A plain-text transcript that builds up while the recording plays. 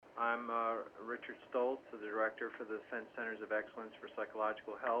Richard Stoltz, the Director for the Defense Centers of Excellence for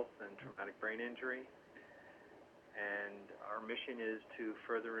Psychological Health and Traumatic Brain Injury. And our mission is to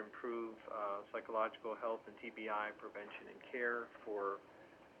further improve psychological health and TBI prevention and care for,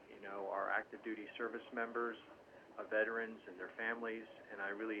 our active duty service members, veterans and their families. And I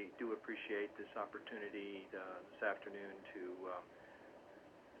really do appreciate this opportunity this afternoon to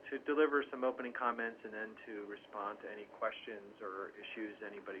deliver some opening comments and then to respond to any questions or issues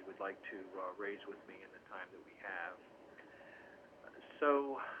anybody would like to raise with me in the time that we have.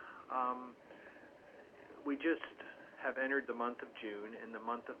 So we just have entered the month of June, and the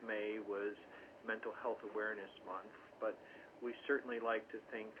month of May was Mental Health Awareness Month, but we certainly like to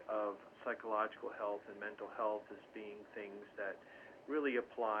think of psychological health and mental health as being things that really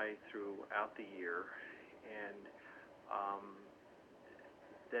apply throughout the year, and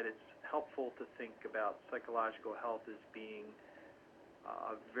that it's helpful to think about psychological health as being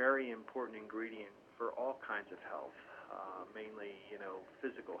a very important ingredient for all kinds of health, mainly,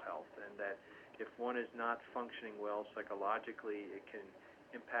 physical health, and that if one is not functioning well psychologically, it can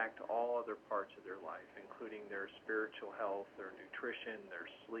impact all other parts of their life, including their spiritual health, their nutrition, their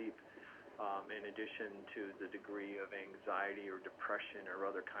sleep, in addition to the degree of anxiety or depression or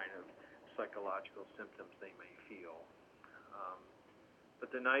other kind of psychological symptoms they may feel. But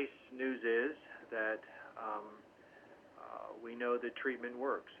the nice news is that we know that treatment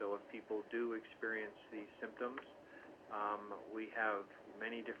works. So if people do experience these symptoms, we have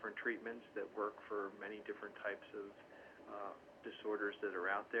many different treatments that work for many different types of disorders that are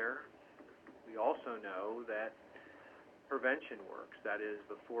out there. We also know that prevention works. That is,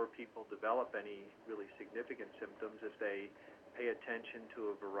 before people develop any really significant symptoms, if they pay attention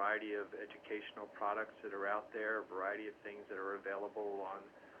to a variety of educational products that are out there, a variety of things that are available on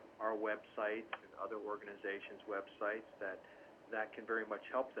our websites and other organizations' websites, that can very much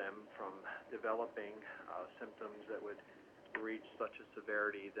help them from developing symptoms that would reach such a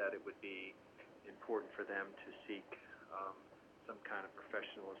severity that it would be important for them to seek some kind of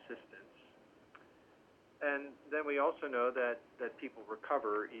professional assistance. And then we also know that people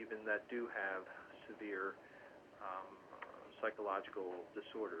recover, even that do have severe psychological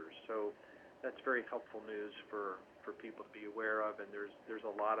disorders. So that's very helpful news for people to be aware of, and there's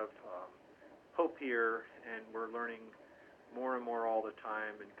a lot of hope here, and we're learning more and more all the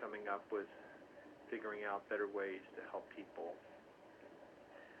time and coming up with figuring out better ways to help people.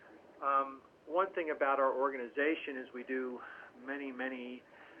 One thing about our organization is we do many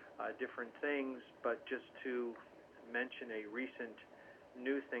different things, but just to mention a recent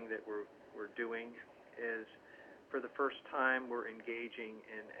new thing that we're doing is, for the first time, we're engaging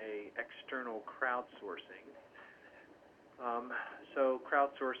in a external crowdsourcing. So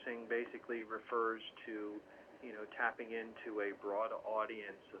crowdsourcing basically refers to, tapping into a broad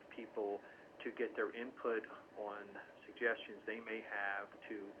audience of people to get their input on suggestions they may have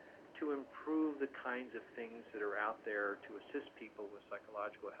to improve the kinds of things that are out there to assist people with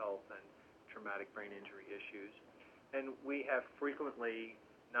psychological health and traumatic brain injury issues. And we have frequently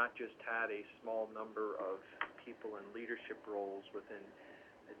not just had a small number of people in leadership roles within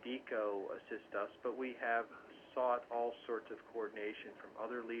DCoE assist us, but we have sought all sorts of coordination from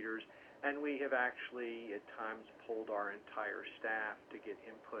other leaders, and we have actually at times pulled our entire staff to get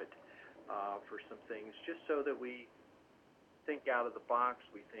input for some things, just so that we think out of the box,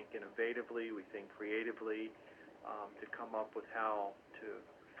 we think innovatively, we think creatively, to come up with how to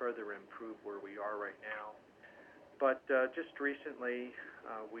further improve where we are right now. But just recently,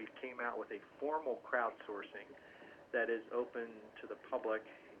 we came out with a formal crowdsourcing that is open to the public,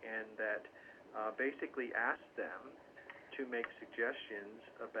 and that basically asks them to make suggestions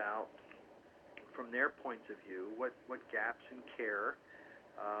about, from their points of view, what gaps in care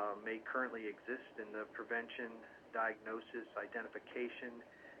may currently exist in the prevention, diagnosis, identification,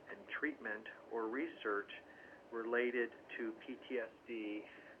 and treatment or research related to PTSD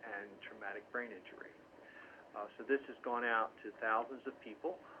and traumatic brain injury. So this has gone out to thousands of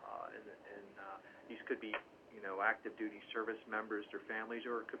people, and these could be, active duty service members, their families,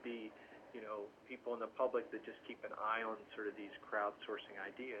 or it could be, people in the public that just keep an eye on sort of these crowdsourcing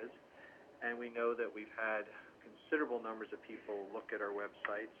ideas. And we know that we've had considerable numbers of people look at our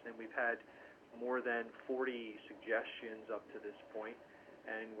websites, and we've had more than 40 suggestions up to this point,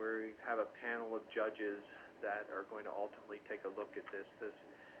 and we have a panel of judges that are going to ultimately take a look at this.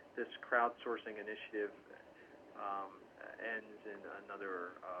 This crowdsourcing initiative ends in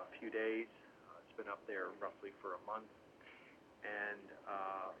another few days. It's been up there roughly for a month, and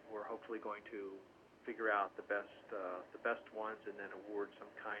we're hopefully going to figure out the best ones and then award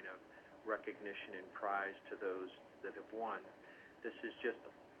some kind of recognition and prize to those that have won. This is just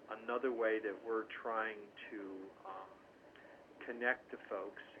another way that we're trying to connect to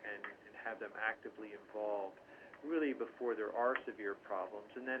folks and have them actively involved really before there are severe problems.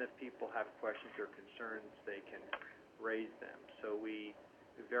 And then if people have questions or concerns, they can raise them. So we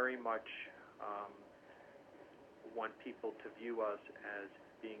very much want people to view us as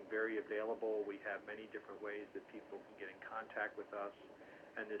being very available. We have many different ways that people can get in contact with us,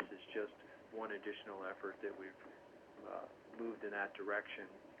 and this is just one additional effort that we've moved in that direction.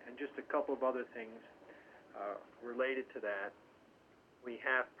 And just a couple of other things related to that. We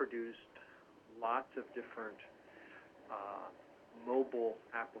have produced lots of different mobile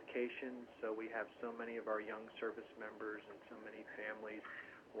applications. So we have so many of our young service members and so many families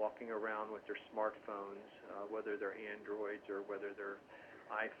walking around with their smartphones, whether they're Androids or whether they're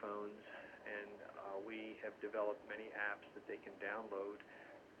iPhones. And we have developed many apps that they can download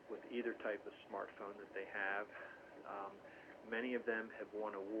with either type of smartphone that they have. Many of them have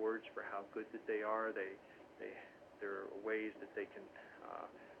won awards for how good that they are. There are ways that they can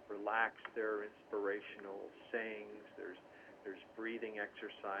relax their inspirational sayings. There's breathing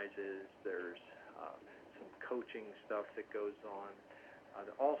exercises. There's some coaching stuff that goes on.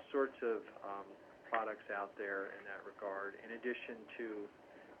 There are all sorts of products out there in that regard, in addition to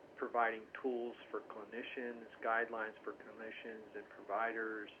providing tools for clinicians, guidelines for clinicians and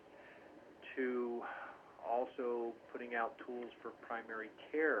providers, to also putting out tools for primary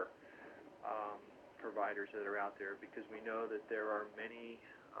care providers that are out there, because we know that there are many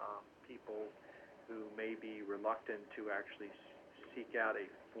people who may be reluctant to actually seek out a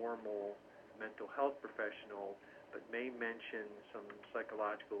formal mental health professional, but may mention some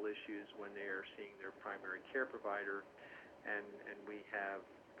psychological issues when they are seeing their primary care provider, and we have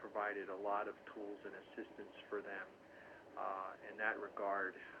provided a lot of tools and assistance for them in that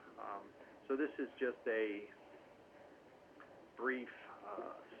regard. So this is just a brief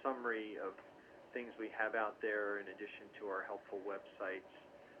summary of things we have out there in addition to our helpful websites,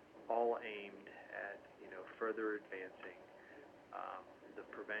 all aimed at further advancing the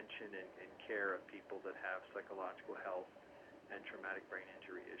prevention and care of people that have psychological health and traumatic brain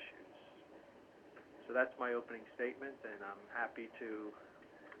injury issues. So that's my opening statement, and I'm happy to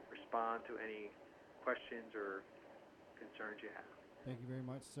respond to any questions or concerns you have. Thank you very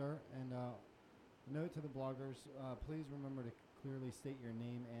much, sir. And note to the bloggers, please remember to clearly state your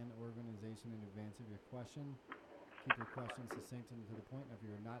name and organization in advance of your question. Keep your questions succinct and to the point. If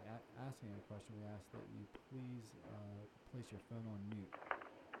you're not asking a question, we ask that you please place your phone on mute.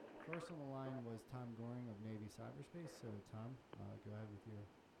 First on the line was Tom Goring of Navy Cyberspace. So, Tom, go ahead with your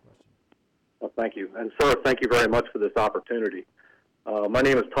question. Well, thank you. And, sir, thank you very much for this opportunity. My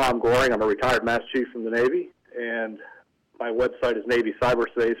name is Tom Goring. I'm a retired Master Chief from the Navy, and my website is Navy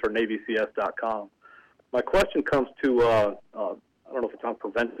Cyberspace or NavyCS.com. My question comes to, I don't know if it's on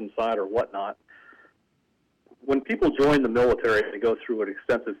prevention side or whatnot. When people join the military, they go through an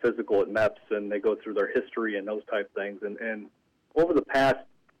extensive physical at MEPS, and they go through their history and those type things. And over the past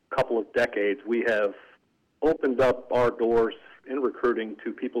couple of decades, we have opened up our doors in recruiting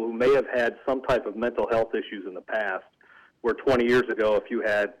to people who may have had some type of mental health issues in the past, where 20 years ago, if you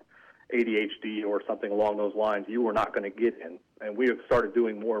had ADHD or something along those lines, you were not going to get in. And we have started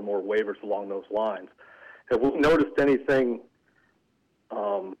doing more and more waivers along those lines. Have we noticed anything?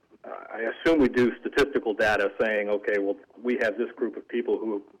 I assume we do statistical data saying, okay, well, we have this group of people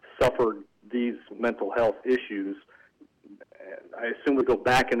who suffered these mental health issues. I assume we go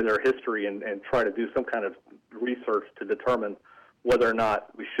back into their history and try to do some kind of research to determine whether or not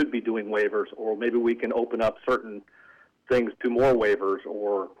we should be doing waivers, or maybe we can open up certain things to more waivers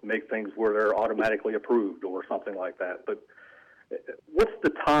or make things where they're automatically approved or something like that. But what's the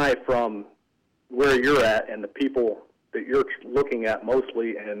tie from where you're at and the people that you're looking at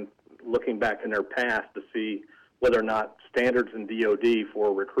mostly and looking back in their past to see whether or not standards in DoD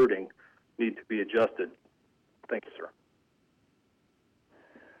for recruiting need to be adjusted? Thank you, sir.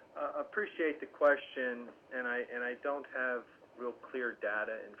 Appreciate the question, and I don't have real clear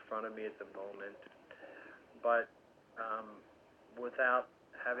data in front of me at the moment, but without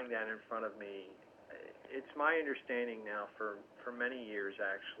having that in front of me, it's my understanding now for many years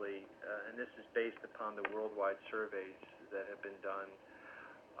actually, and this is based upon the worldwide surveys that have been done,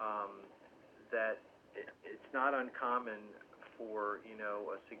 that it's not uncommon for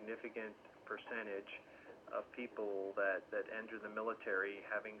a significant percentage of people that enter the military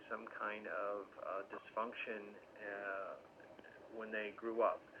having some kind of dysfunction when they grew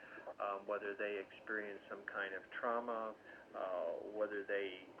up, whether they experienced some kind of trauma, whether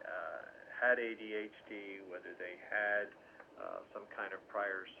they had ADHD, whether they had some kind of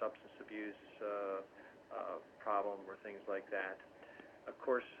prior substance abuse problem or things like that. Of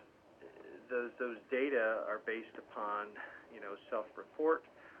course, those data are based upon, self-report,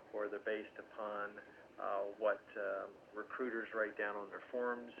 or they're based upon what recruiters write down on their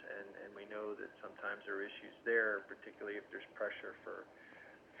forms, and we know that sometimes there are issues there, particularly if there's pressure for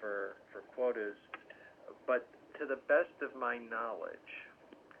quotas. But to the best of my knowledge,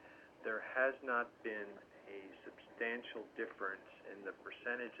 there has not been a substantial difference in the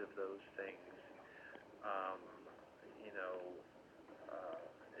percentage of those things,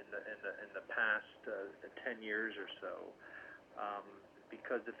 in the past 10 years or so,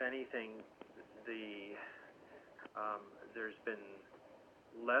 because if anything, there's been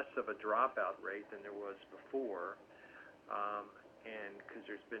less of a dropout rate than there was before, and because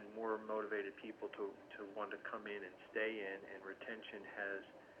there's been more motivated people to want to come in and stay in, and retention has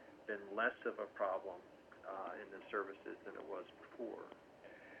been less of a problem in the services than it was before.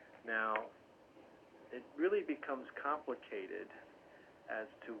 Now, it really becomes complicated as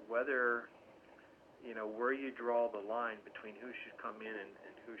to whether, where you draw the line between who should come in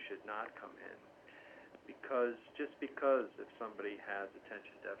and who should not come in. Because just because if somebody has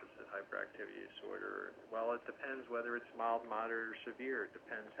attention deficit hyperactivity disorder, well, it depends whether it's mild, moderate, or severe. It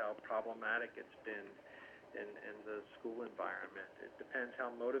depends how problematic it's been in the school environment. It depends how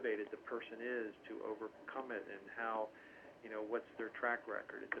motivated the person is to overcome it, and how, what's their track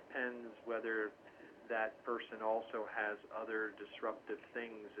record. It depends whether that person also has other disruptive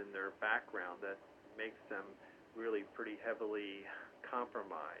things in their background that makes them really pretty heavily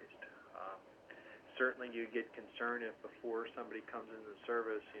compromised. Certainly you get concerned if before somebody comes into the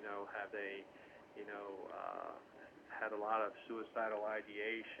service, have they, had a lot of suicidal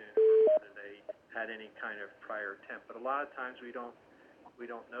ideation, or whether they had any kind of prior attempt. But a lot of times we don't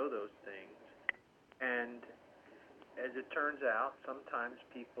know those things. And as it turns out, sometimes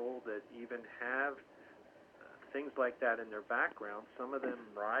people that even have things like that in their background, some of them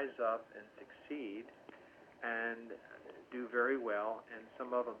rise up and succeed and do very well, and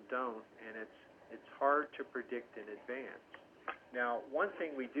some of them don't, and it's hard to predict in advance. Now, one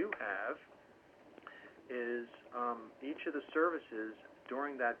thing we do have is each of the services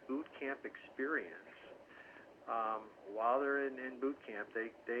during that boot camp experience, while they're in boot camp,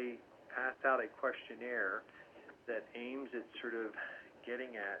 they pass out a questionnaire that aims at sort of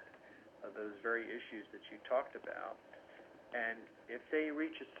getting at those very issues that you talked about. And if they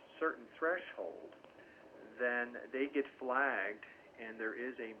reach a certain threshold, then they get flagged, and there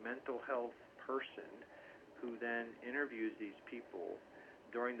is a mental health person who then interviews these people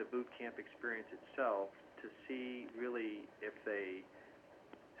during the boot camp experience itself to see really if they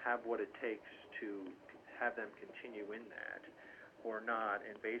have what it takes to have them continue in that or not,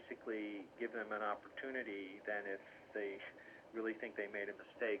 and basically give them an opportunity then, if they really think they made a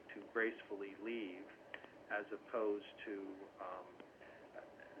mistake, to gracefully leave, as opposed to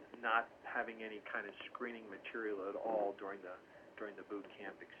not having any kind of screening material at all during the boot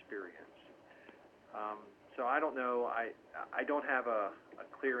camp experience. So I don't know. I don't have a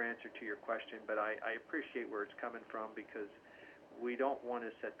clear answer to your question, but I appreciate where it's coming from, because we don't want to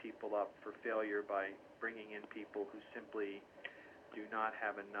set people up for failure by bringing in people who simply do not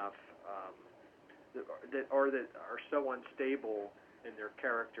have enough, that are so unstable in their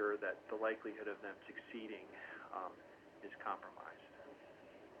character that the likelihood of them succeeding is compromised.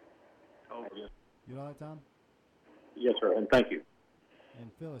 Over. You all right, Tom? Yes, sir, and thank you.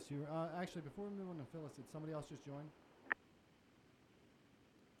 And Phyllis, you actually, before we move on to Phyllis, did somebody else just join?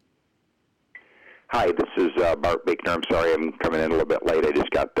 Hi, this is Bart Baker. I'm sorry I'm coming in a little bit late. I just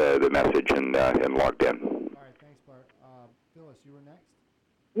got the message and logged in. All right, thanks, Bart. Phyllis, you were next?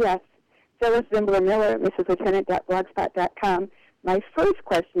 Yes. Phyllis Zimbler Miller, Mrs. Lieutenant.blogspot.com. My first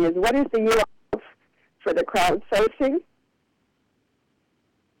question is, what is the URL for the crowdsourcing?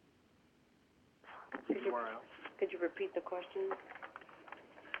 Could you repeat the question?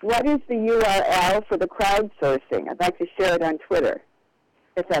 What is the URL for the crowdsourcing? I'd like to share it on Twitter,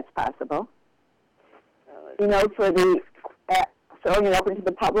 if that's possible. For the throwing it open to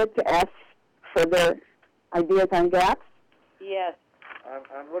the public to ask for their ideas on gaps? Yes.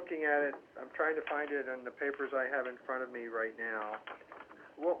 I'm looking at it. I'm trying to find it in the papers I have in front of me right now.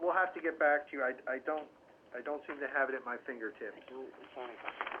 We'll have to get back to you. I don't seem to have it at my fingertips.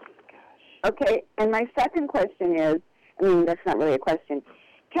 Okay, and my second question is, that's not really a question.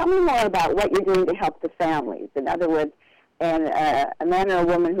 Tell me more about what you're doing to help the families. In other words, and a man or a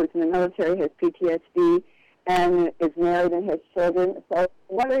woman who's in the military has PTSD and is married and has children. So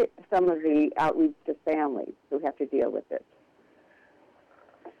what are some of the outreach to families who have to deal with this?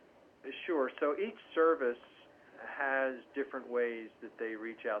 Sure. So each service has different ways that they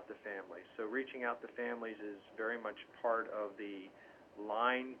reach out to families. So reaching out to families is very much part of the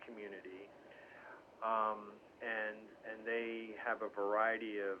line community. and they have a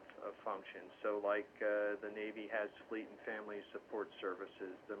variety of functions. So like the Navy has Fleet and Family Support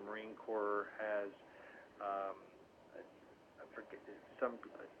Services. The Marine Corps has I forget, some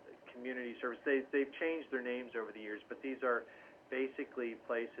community service. They've changed their names over the years, but these are basically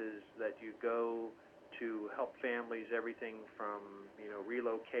places that you go to help families, everything from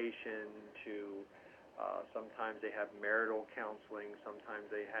relocation to sometimes they have marital counseling, sometimes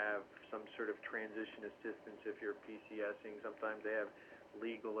they have some sort of transition assistance if you're PCSing, sometimes they have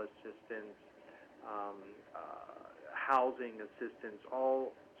legal assistance, housing assistance,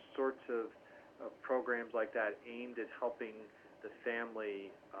 all sorts of programs like that aimed at helping the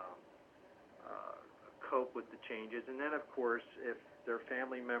family cope with the changes. And then, of course, if there are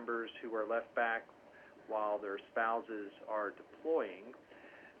family members who are left back while their spouses are deploying,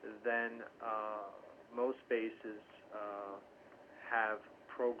 then most bases have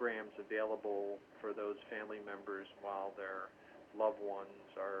programs available for those family members while their loved ones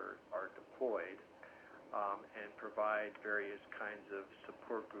are deployed, and provide various kinds of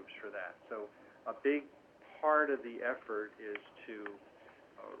support groups for that. So a big part of the effort is to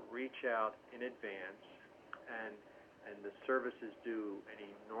reach out in advance, and the services do an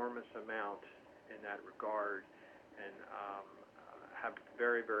enormous amount in that regard, and have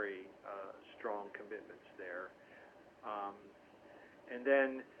very, very strong commitments there. And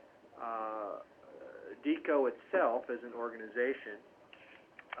then DCoE itself, as an organization,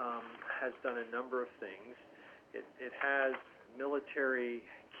 has done a number of things. It has Military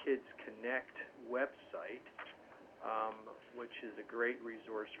Kids Connect website, which is a great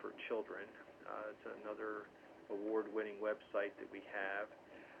resource for children. It's another award-winning website that we have.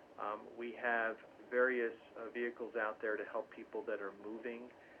 We have various vehicles out there to help people that are moving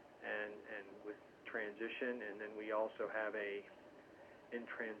and with transition, and then we also have a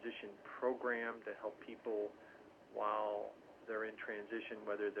in-transition program to help people while they're in transition,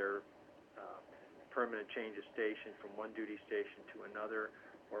 whether they're permanent change of station from one duty station to another,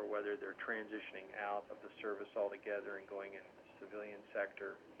 or whether they're transitioning out of the service altogether and going into the civilian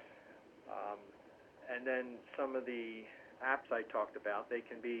sector. And then some of the apps I talked about, they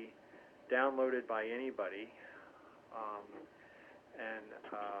can be downloaded by anybody, and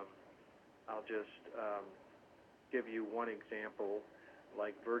I'll just give you one example,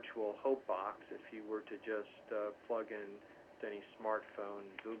 like Virtual Hope Box. If you were to just plug in to any smartphone,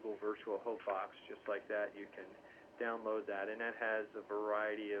 Google Virtual Hope Box, just like that, you can download that, and that has a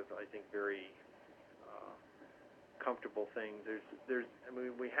variety of, I think, very comfortable things. I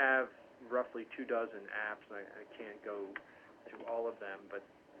mean, we have roughly 24 apps, and I can't go through all of them, but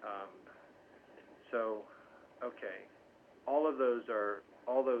so, okay, all those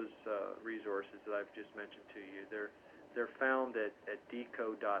resources that I've just mentioned to you, they're found at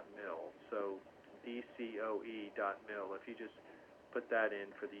DCoE.mil, so DCoE.mil. If you just put that in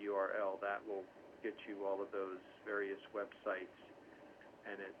for the URL, that will get you all of those various websites,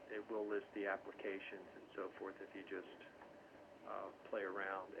 and it will list the applications and so forth if you just play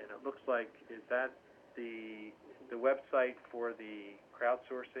around. And it looks like, is that the website for the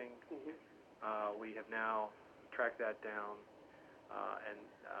crowdsourcing? Mm-hmm. We have now tracked that down,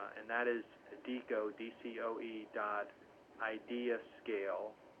 and that is DCoE,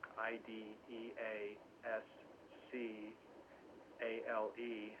 DCoE.ideascale,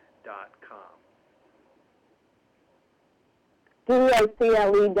 IDEASCALE.com.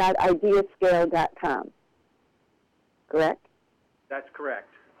 DICLE.ideascale.com, correct? That's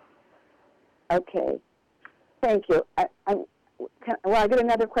correct. Okay. Thank you. I get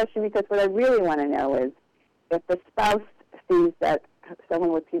another question, because what I really want to know is if the spouse sees that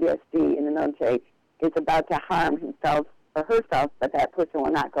someone with PTSD in the military is about to harm himself or herself, but that person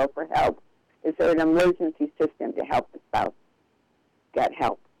will not go for help, is there an emergency system to help the spouse get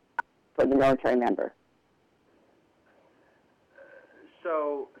help for the military member?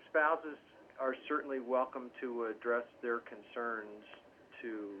 So spouses are certainly welcome to address their concerns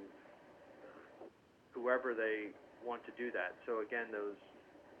to whoever they want to do that. So again, those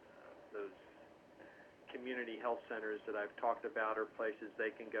community health centers that I've talked about are places they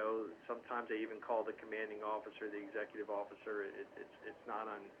can go. Sometimes they even call the commanding officer, the executive officer. It's not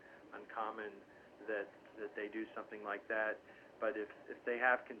uncommon that they do something like that. But if they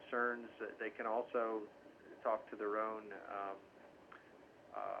have concerns, they can also talk to their own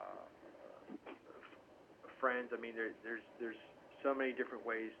friends. I mean, there's so many different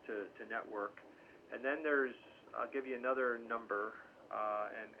ways to network. And then I'll give you another number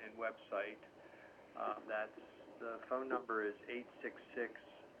and website. The phone number is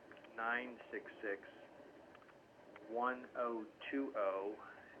 866-966-1020,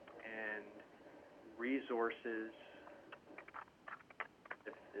 and resources,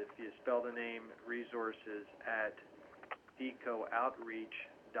 if you spell the name resources at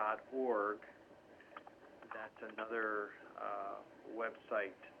DCoEoutreach.org, that's another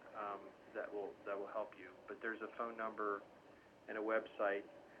website that will help you. But there's a phone number and a website.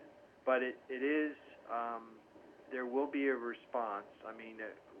 But it is there will be a response. I mean,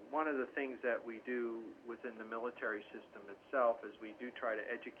 one of the things that we do within the military system itself is we do try to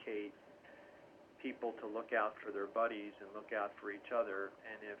educate people to look out for their buddies and look out for each other.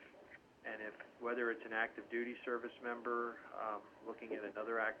 And if whether it's an active duty service member looking at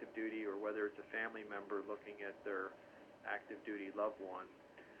another active duty, or whether it's a family member looking at their active duty loved one,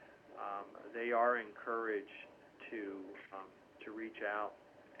 they are encouraged to reach out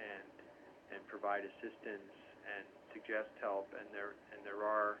and provide assistance and suggest help. And there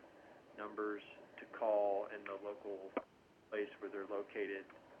are numbers to call in the local place where they're located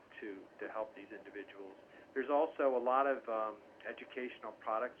to help these individuals. There's also a lot of educational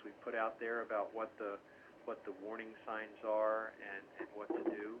products we put out there about what the warning signs are and what to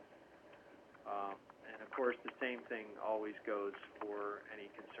do. And of course, the same thing always goes for any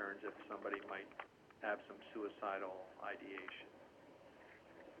concerns if somebody might have some suicidal ideation.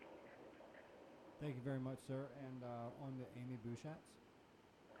 Thank you very much, sir. And on to Amy Bouchatz.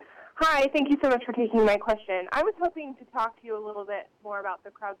 Hi, thank you so much for taking my question. I was hoping to talk to you a little bit more about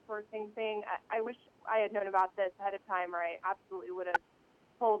the crowdsourcing thing. I wish I had known about this ahead of time, or I absolutely would have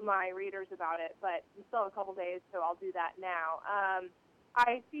told my readers about it, but we still have a couple days, so I'll do that now.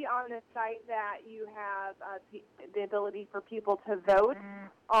 I see on this site that you have the ability for people to vote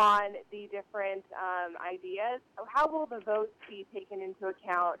on the different ideas. How will the votes be taken into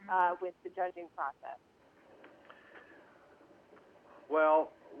account with the judging process?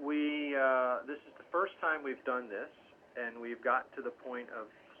 Well, this is the first time we've done this, and we've got to the point of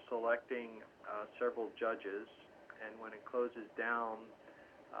selecting several judges, and when it closes down,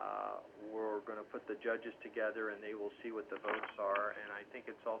 we're going to put the judges together and they will see what the votes are, and I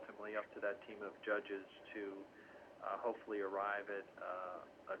think it's ultimately up to that team of judges to hopefully arrive at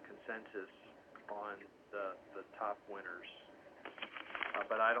a consensus on the top winners.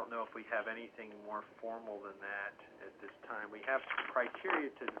 But I don't know if we have anything more formal than that at this time. We have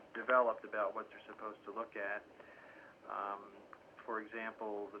criteria to develop about what they're supposed to look at. For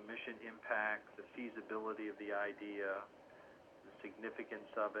example, the mission impact, the feasibility of the idea, the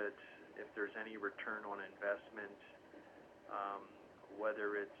significance of it, if there's any return on investment,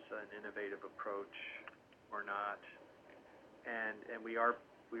 whether it's an innovative approach or not, and we are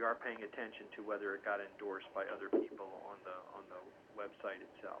paying attention to whether it got endorsed by other people on the website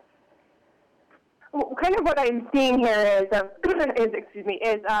itself. Well, kind of what I'm seeing here is a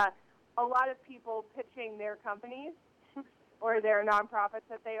lot of people pitching their companies or their nonprofits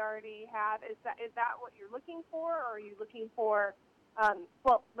that they already have. Is that what you're looking for, or are you looking for?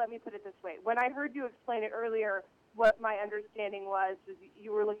 Well, let me put it this way. When I heard you explain it earlier, what my understanding was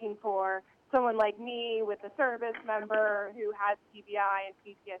you were looking for someone like me with a service member who has TBI and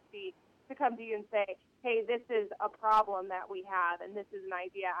PTSD to come to you and say, hey, this is a problem that we have, and this is an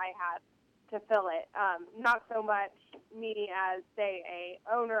idea I have to fill it. Not so much me as, say, a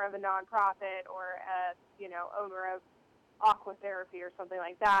owner of a nonprofit or a owner of aquatherapy or something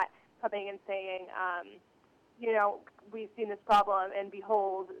like that, coming and saying, we've seen this problem, and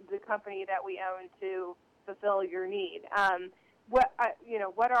behold, the company that we own to fulfill your need. What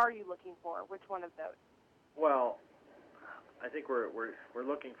are you looking for? Which one of those? Well, I think we're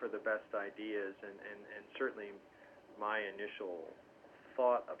looking for the best ideas, and certainly my initial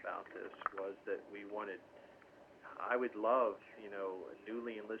thought about this was that I would love,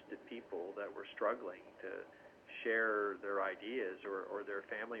 newly enlisted people that were struggling to share their ideas, or their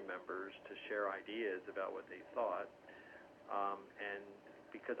family members to share ideas about what they thought, and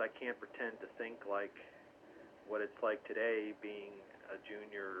because I can't pretend to think like what it's like today being a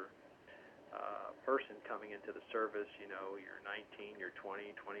junior person coming into the service, you're 19, you're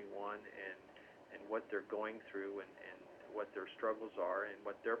 20, 21, and what they're going through and what their struggles are and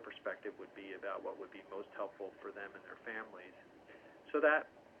what their perspective would be about what would be most helpful for them and their families. So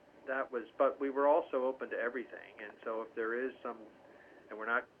that was, but we were also open to everything, and so if there is some, and we're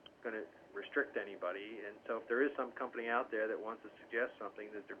not going to restrict anybody, and so if there is some company out there that wants to suggest something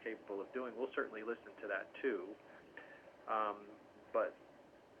that they're capable of doing, we'll certainly listen to that too. But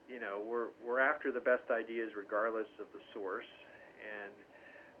we're after the best ideas regardless of the source, and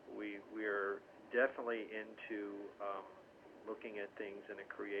we're definitely into looking at things in a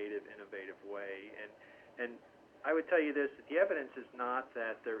creative, innovative way. And I would tell you this: that the evidence is not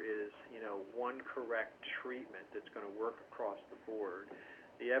that there is one correct treatment that's going to work across the board.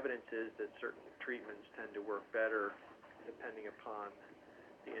 the evidence is that certain treatments tend to work better depending upon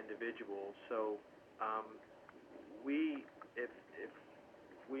the individual. So if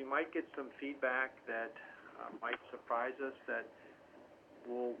we might get some feedback that might surprise us that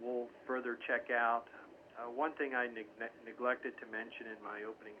we'll further check out. One thing I neglected to mention in my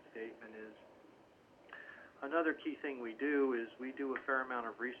opening statement is another key thing we do is we do a fair amount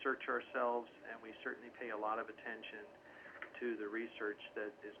of research ourselves, and we certainly pay a lot of attention to the research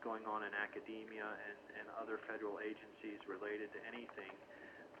that is going on in academia and other federal agencies related to anything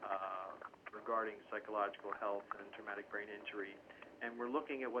regarding psychological health and traumatic brain injury. And we're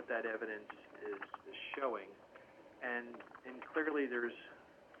looking at what that evidence is showing. And clearly there's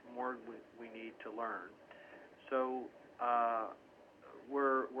more we need to learn. So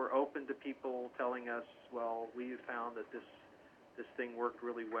we're open to people telling us, well, we found that this thing worked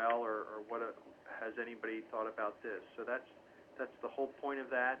really well, or has anybody thought about this? So that's the whole point of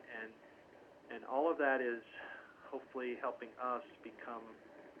that, and all of that is hopefully helping us become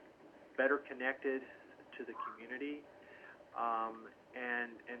better connected to the community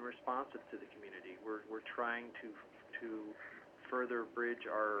and responsive to the community. We're trying to further bridge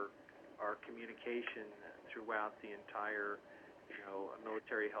our communication throughout the entire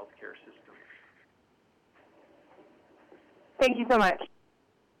military healthcare system. Thank you so much.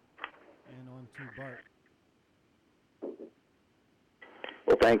 And on to Bart.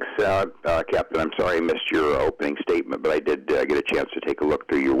 Well, thanks, Captain. I'm sorry I missed your opening statement, but I did get a chance to take a look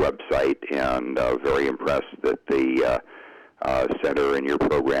through your website, and very impressed that the center in your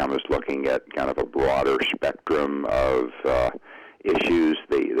program is looking at kind of a broader spectrum of issues.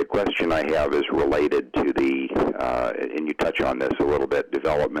 The question I have is related to and you touch on this a little bit,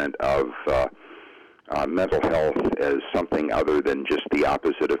 development of mental health as something other than just the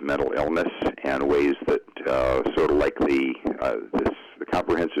opposite of mental illness, and ways that sort of like the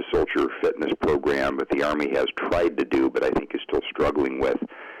Comprehensive Soldier Fitness Program that the Army has tried to do, but I think is still struggling with,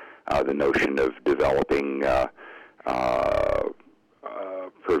 the notion of developing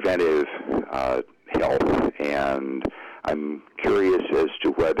preventive health. And I'm curious as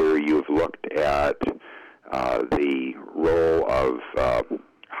to whether you've looked at the role of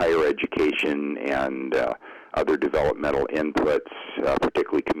higher education and other developmental inputs,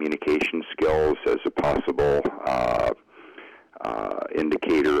 particularly communication skills, as a possible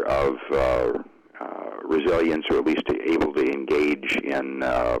indicator of resilience, or at least able to engage in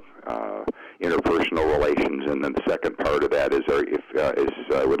interpersonal relations. And then the second part of that is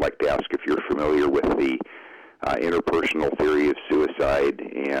I would like to ask if you're familiar with the interpersonal theory of suicide,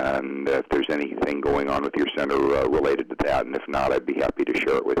 and if there's anything going on with your center related to that, and if not, I'd be happy to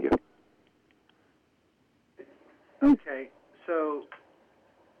share it with you. Okay, so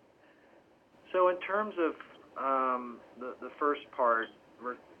in terms of the first part,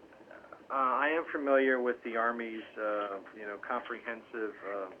 I am familiar with the Army's comprehensive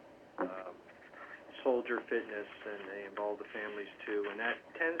soldier fitness, and they involve the families too, and that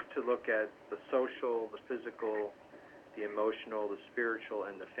tends to look at the social, the physical, the emotional, the spiritual,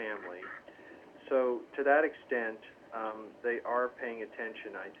 and the family. So to that extent, they are paying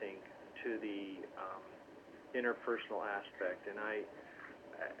attention, I think, to the interpersonal aspect. And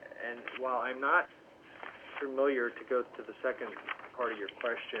while I'm not familiar, to go to the second part of your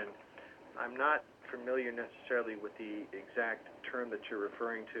question, I'm not familiar necessarily with the exact term that you're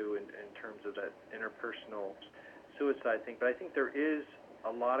referring to in terms of that interpersonal suicide thing, but I think there is a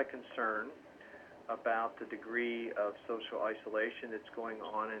lot of concern about the degree of social isolation that's going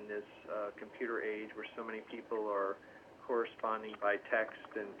on in this computer age, where so many people are corresponding by text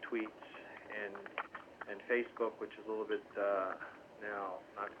and tweets and Facebook, which is a little bit now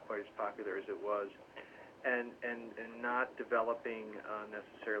not quite as popular as it was, and not developing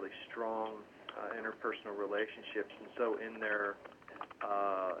necessarily strong interpersonal relationships. And so in their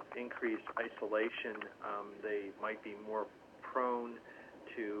increased isolation, they might be more prone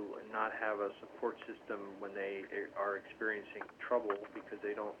to not have a support system when they are experiencing trouble, because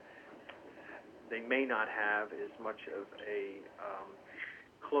they may not have as much of a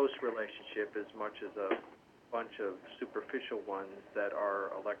close relationship as much as a bunch of superficial ones that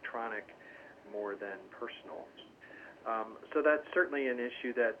are electronic more than personal. So that's certainly an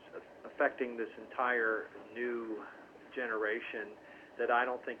issue that's affecting this entire new generation, that I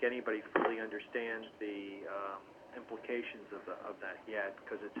don't think anybody fully understands the implications of that yet,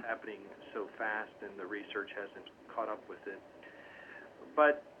 because it's happening so fast and the research hasn't caught up with it.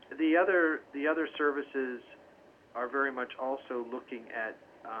 But the other services are very much also looking at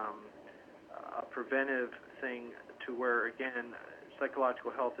a preventive thing, to where, again,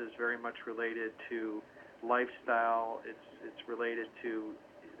 psychological health is very much related to lifestyle. It's related to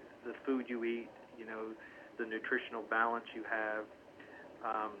the food you eat, the nutritional balance you have.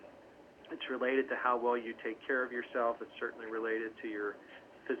 It's related to how well you take care of yourself. It's certainly related to your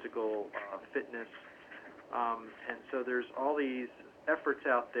physical fitness. And so there's all these efforts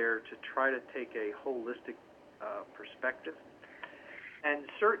out there to try to take a holistic perspective. And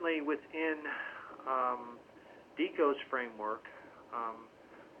certainly within DCoE's framework,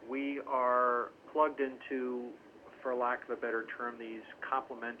 we are plugged into, for lack of a better term, these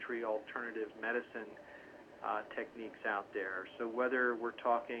complementary alternative medicine techniques out there. So whether we're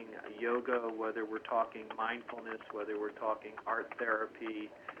talking yoga, whether we're talking mindfulness, whether we're talking art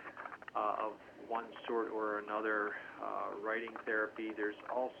therapy of one sort or another, writing therapy, there's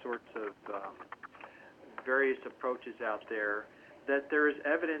all sorts of various approaches out there that there is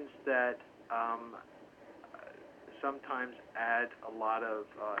evidence that sometimes add a lot of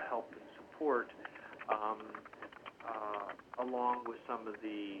help and support along with some of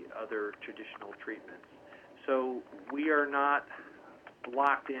the other traditional treatments. So we are not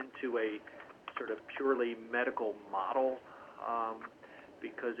locked into a sort of purely medical model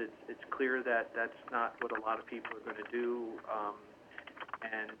because it's clear that that's not what a lot of people are going to do.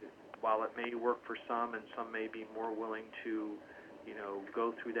 And while it may work for some and some may be more willing to,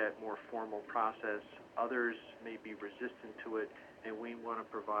 go through that more formal process, others may be resistant to it, and we want to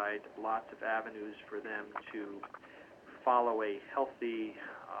provide lots of avenues for them to follow a healthy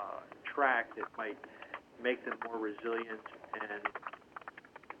track that might make them more resilient and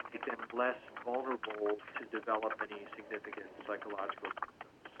make them less vulnerable to develop any significant psychological symptoms.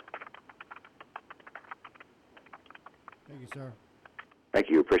 Thank you, sir. Thank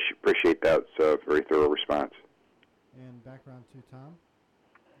you. Appreciate that. It's a very thorough response. And background to Tom.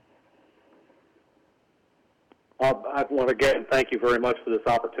 I want to again thank you very much for this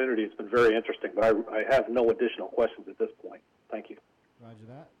opportunity. It's been very interesting, but I have no additional questions at this point. Thank you. Roger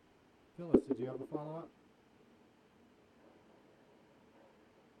that. Phyllis, did you have a follow-up?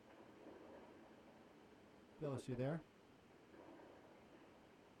 Phyllis, you there?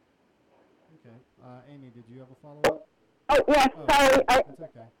 Okay. Amy, did you have a follow-up? Oh, yes, sorry. That's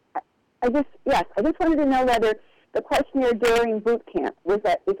okay. I just wanted to know whether the questionnaire during boot camp, is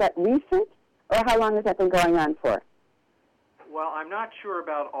that recent, or how long has that been going on for? Well, I'm not sure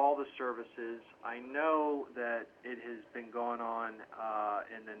about all the services. I know that it has been going on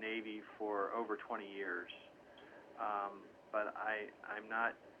in the Navy for over 20 years, but I'm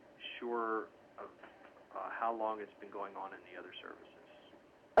not sure of how long it's been going on in the other services.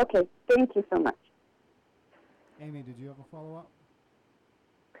 Okay, thank you so much. Amy, did you have a follow-up?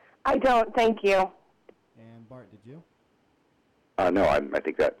 I don't, thank you. And Bart, did you? No, I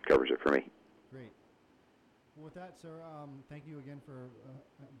think that covers it for me. Great. Well, with that, sir, thank you again for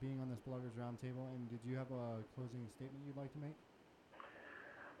being on this Bloggers Roundtable. And did you have a closing statement you'd like to make?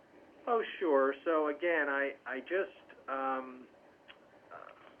 Oh, sure. So again, I just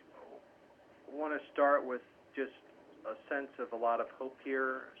want to start with just a sense of a lot of hope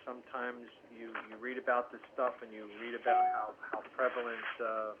here. Sometimes you read about this stuff and you read about how prevalent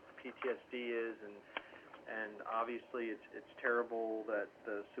PTSD is, and obviously it's terrible that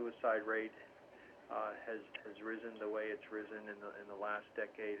the suicide rate has risen the way it's risen in the last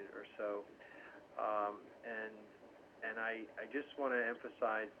decade or so. And I just want to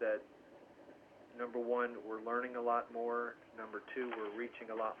emphasize that, number one, we're learning a lot more. Number two, we're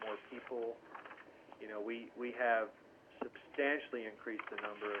reaching a lot more people. We have substantially increased the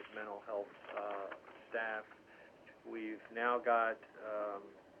number of mental health staff. We've now got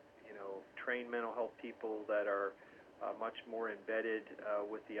trained mental health people that are much more embedded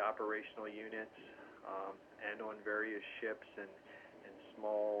with the operational units and on various ships and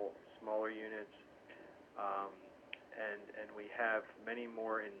smaller units. And we have many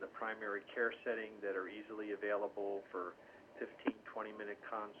more in the primary care setting that are easily available for 15, 20-minute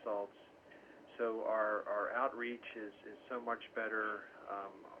consults. So our outreach is so much better.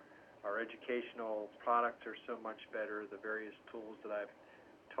 Our educational products are so much better, the various tools that I've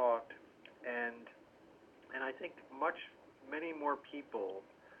talked. And I think many more people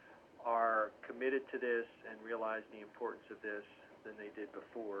are committed to this and realize the importance of this than they did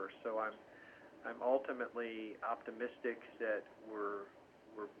before. So I'm ultimately optimistic that we're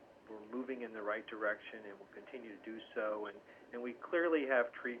moving in the right direction and will continue to do so. And we clearly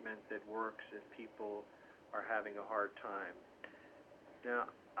have treatment that works if people are having a hard time.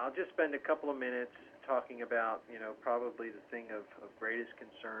 Now, I'll just spend a couple of minutes talking about, probably the thing of greatest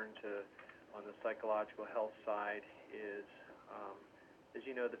concern on the psychological health side is, as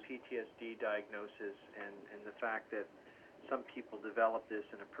you know, the PTSD diagnosis and the fact that some people develop this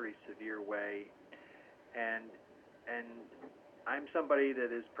in a pretty severe way. And I'm somebody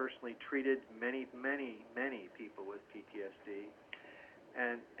that has personally treated many people with PTSD,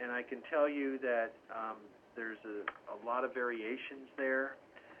 and I can tell you that there's a lot of variations there.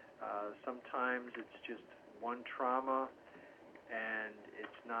 Sometimes it's just one trauma, and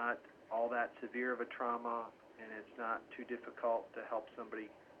it's not all that severe of a trauma, and it's not too difficult to help somebody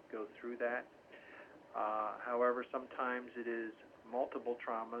go through that. However, sometimes it is multiple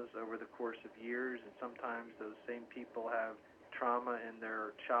traumas over the course of years, and sometimes those same people have trauma in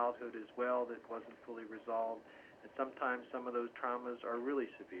their childhood as well that wasn't fully resolved, and sometimes some of those traumas are really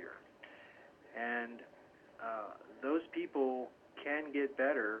severe. And those people can get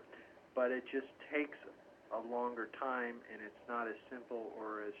better, but it just takes a longer time, and it's not as simple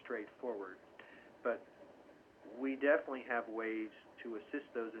or as straightforward. But we definitely have ways to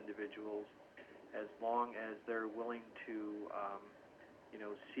assist those individuals as long as they're willing to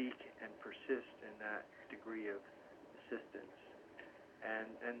seek and persist in that degree of assistance.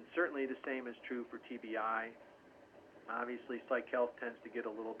 And certainly the same is true for TBI. Obviously, psych health tends to get a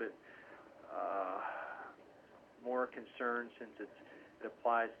little bit more concerned since it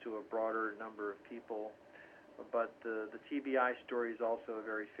applies to a broader number of people. But the TBI story is also a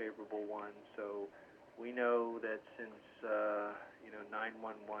very favorable one. So we know that since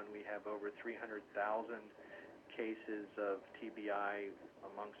 911, we have over 300,000 cases of TBI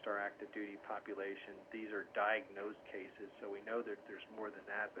amongst our active duty population. These are diagnosed cases, so we know that there's more than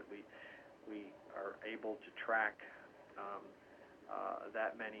that, but we are able to track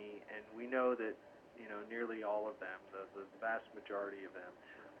that many, and we know that nearly all of them, the vast majority of them,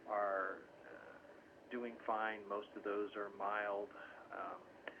 are doing fine. Most of those are mild,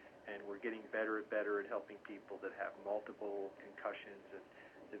 and we're getting better at helping people that have multiple concussions and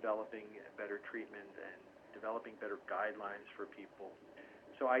developing better treatment and developing better guidelines for people.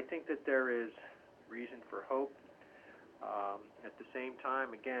 So I think that there is reason for hope. At the same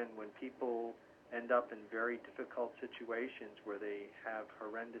time, again, when people end up in very difficult situations where they have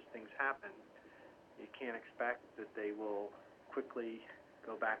horrendous things happen, you can't expect that they will quickly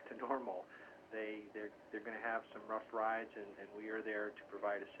go back to normal. They're going to have some rough rides, and we are there to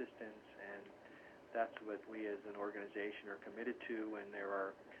provide assistance, and that's what we as an organization are committed to. And there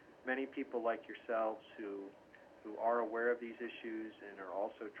are many people like yourselves who are aware of these issues and are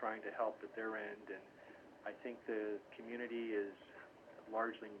also trying to help at their end. And I think the community is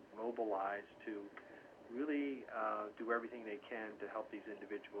largely mobilized to really do everything they can to help these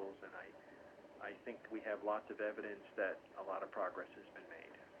individuals, and I think we have lots of evidence that a lot of progress has been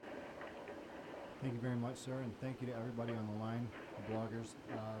made. Thank you very much, sir, and thank you to everybody on the line, the bloggers.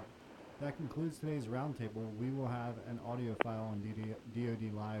 That concludes today's roundtable. We will have an audio file on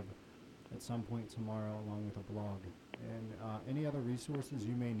DoDLive at some point tomorrow, along with a blog. And any other resources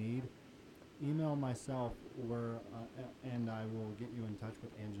you may need, email myself, and I will get you in touch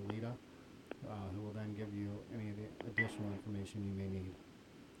with Angelita, who will then give you any of the additional information you may need.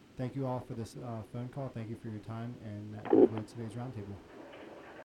 Thank you all for this phone call. Thank you for your time, and that concludes today's roundtable.